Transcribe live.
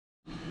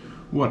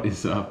What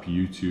is up,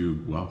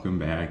 YouTube? Welcome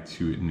back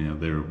to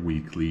another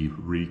weekly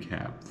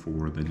recap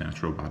for the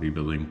Natural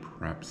Bodybuilding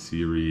Prep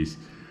series.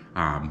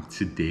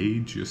 Today,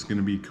 just going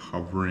to be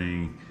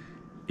covering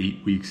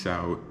 8 weeks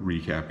out,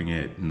 recapping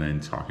it, and then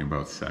talking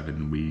about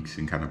 7 weeks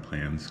and kind of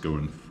plans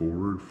going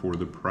forward for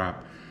the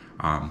prep.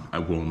 I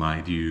won't lie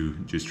to you,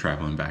 just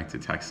traveling back to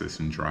Texas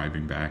and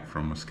driving back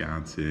from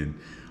Wisconsin,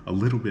 a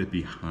little bit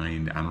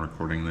behind on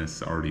recording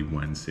this, already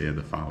Wednesday of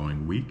the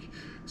following week.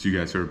 So you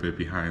guys are a bit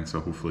behind, so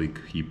hopefully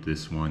keep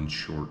this one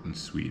short and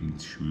sweet and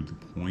to the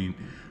point.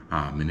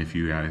 And if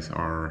you guys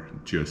are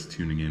just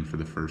tuning in for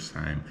the first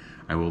time,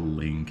 I will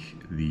link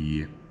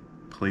the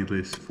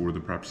playlist for the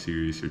prep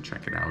series, so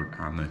check it out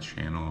on the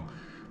channel.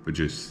 But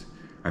just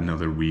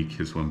another week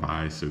has went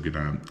by, so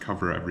gonna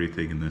cover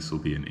everything, and this will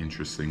be an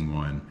interesting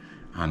one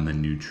on the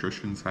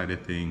nutrition side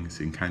of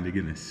things, and kind of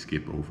gonna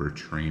skip over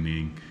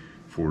training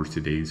for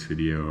today's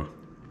video.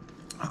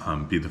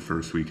 Be the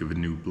first week of a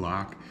new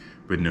block,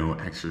 but no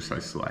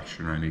exercise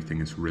selection or anything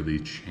has really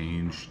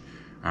changed,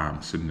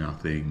 so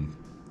nothing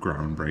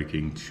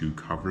groundbreaking to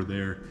cover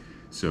there.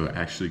 So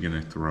actually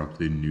gonna throw up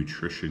the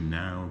nutrition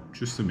now,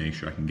 just to make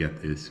sure I can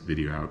get this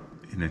video out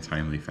in a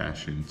timely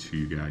fashion to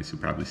you guys who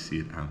probably see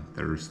it on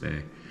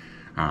Thursday.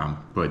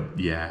 But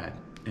yeah,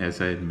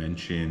 as I had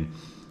mentioned,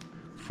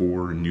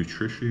 for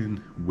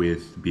nutrition,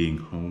 with being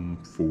home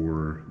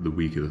for the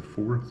week of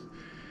the 4th,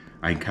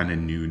 I kind of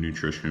knew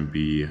nutrition would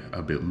be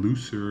a bit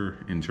looser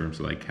in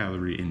terms of like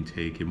calorie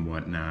intake and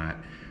whatnot,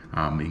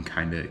 and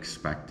kind of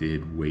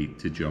expected weight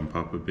to jump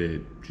up a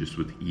bit just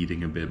with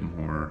eating a bit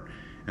more,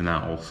 and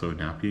that also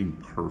not being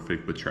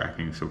perfect with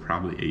tracking, so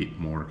probably ate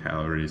more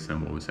calories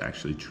than what was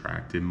actually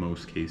tracked in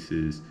most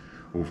cases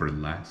over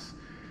less.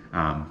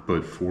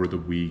 But for the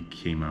week,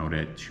 came out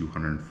at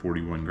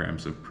 241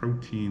 grams of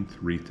protein,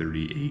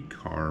 338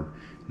 carb,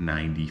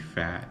 90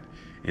 fat,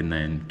 and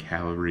then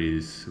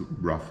calories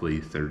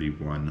roughly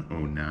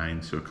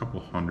 3109, so a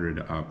couple hundred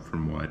up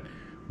from what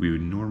we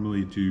would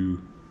normally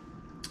do.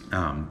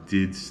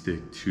 Did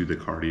stick to the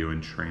cardio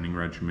and training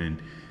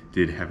regimen,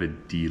 did have a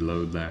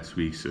deload last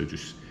week, so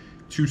just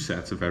 2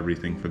 sets of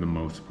everything for the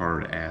most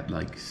part at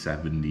like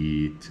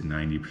 70 to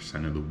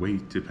 90% of the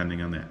weight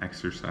depending on the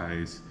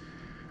exercise.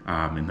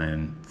 And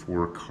then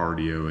for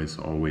cardio, as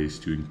always,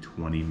 doing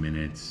 20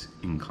 minutes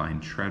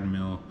incline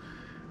treadmill,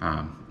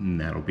 and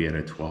that'll be at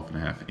a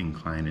 12.5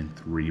 incline and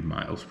 3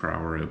 miles per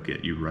hour. It'll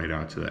get you right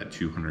out to that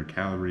 200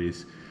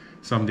 calories.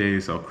 Some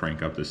days I'll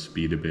crank up the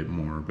speed a bit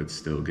more, but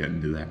still get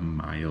into that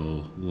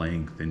mile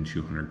length and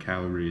 200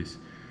 calories.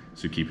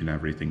 So keeping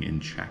everything in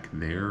check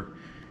there.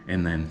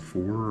 And then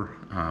for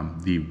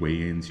the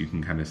weigh-ins, you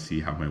can kind of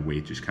see how my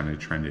weight just kind of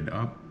trended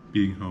up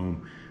being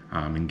home,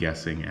 and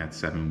guessing at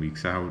 7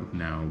 weeks out,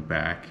 now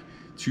back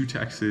to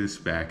Texas,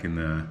 back in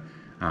the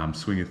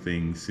swing of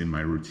things in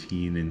my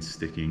routine and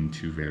sticking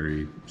to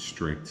very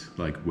strict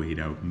like weighed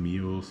out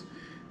meals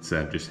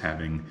instead of just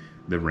having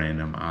the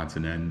random odds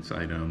and ends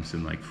items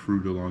and like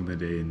fruit along the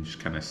day and just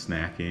kind of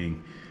snacking.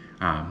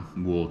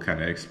 We'll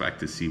kind of expect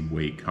to see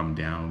weight come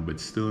down, but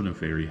still in a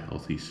very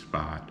healthy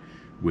spot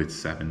with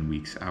 7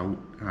 weeks out.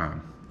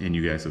 And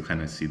you guys will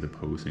kind of see the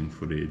posing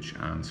footage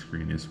on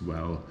screen as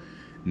well.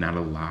 Not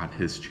a lot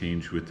has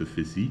changed with the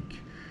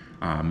physique.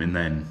 And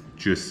then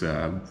just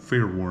a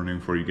fair warning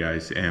for you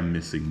guys, I am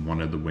missing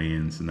one of the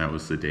weigh-ins, and that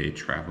was the day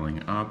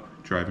driving up,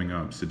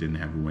 so didn't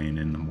have a weigh-in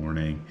in the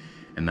morning.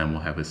 And then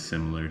we'll have a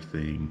similar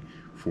thing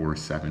for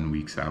 7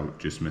 weeks out,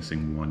 just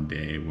missing one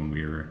day when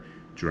we were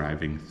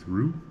driving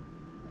through.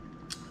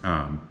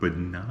 But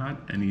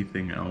not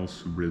anything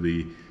else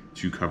really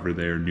to cover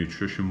there.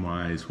 Nutrition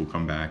wise, we'll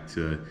come back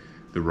to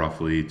the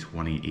roughly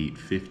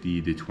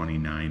 2850 to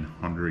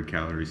 2900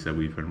 calories that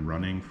we've been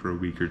running for a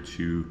week or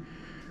two.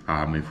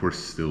 If we're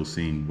still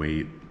seeing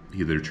weight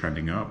either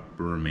trending up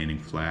or remaining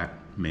flat,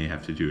 may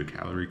have to do a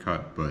calorie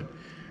cut, but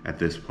at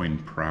this point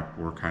in prep,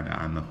 we're kind of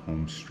on the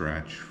home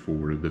stretch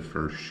for the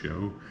first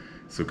show,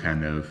 so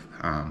kind of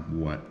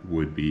what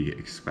would be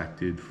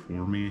expected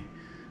for me.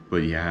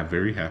 But yeah,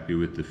 very happy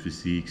with the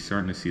physique,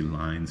 starting to see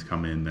lines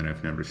come in that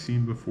I've never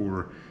seen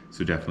before,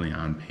 so definitely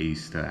on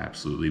pace to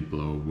absolutely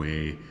blow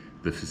away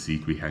the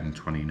physique we had in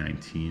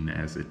 2019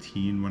 as a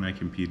teen when I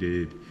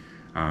competed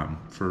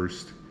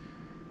first.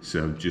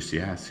 So just,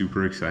 yeah,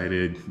 super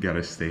excited. Got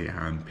to stay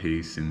on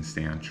pace and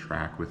stay on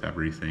track with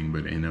everything,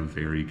 but in a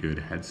very good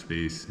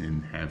headspace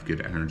and have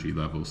good energy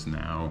levels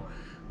now.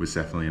 Was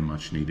definitely a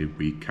much needed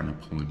week, kind of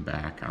pulling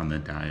back on the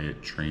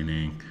diet,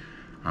 training.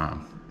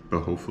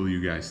 But hopefully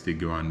you guys did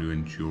go on to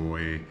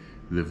enjoy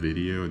the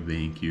video.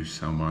 Thank you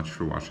so much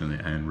for watching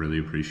the end. Really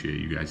appreciate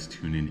you guys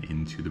tuning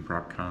into the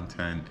prep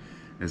content.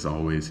 As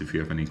always, if you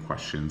have any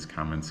questions,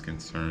 comments,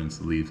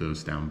 concerns, leave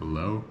those down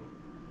below.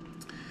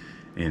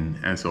 And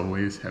as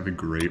always, have a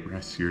great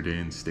rest of your day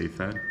and stay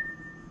fed.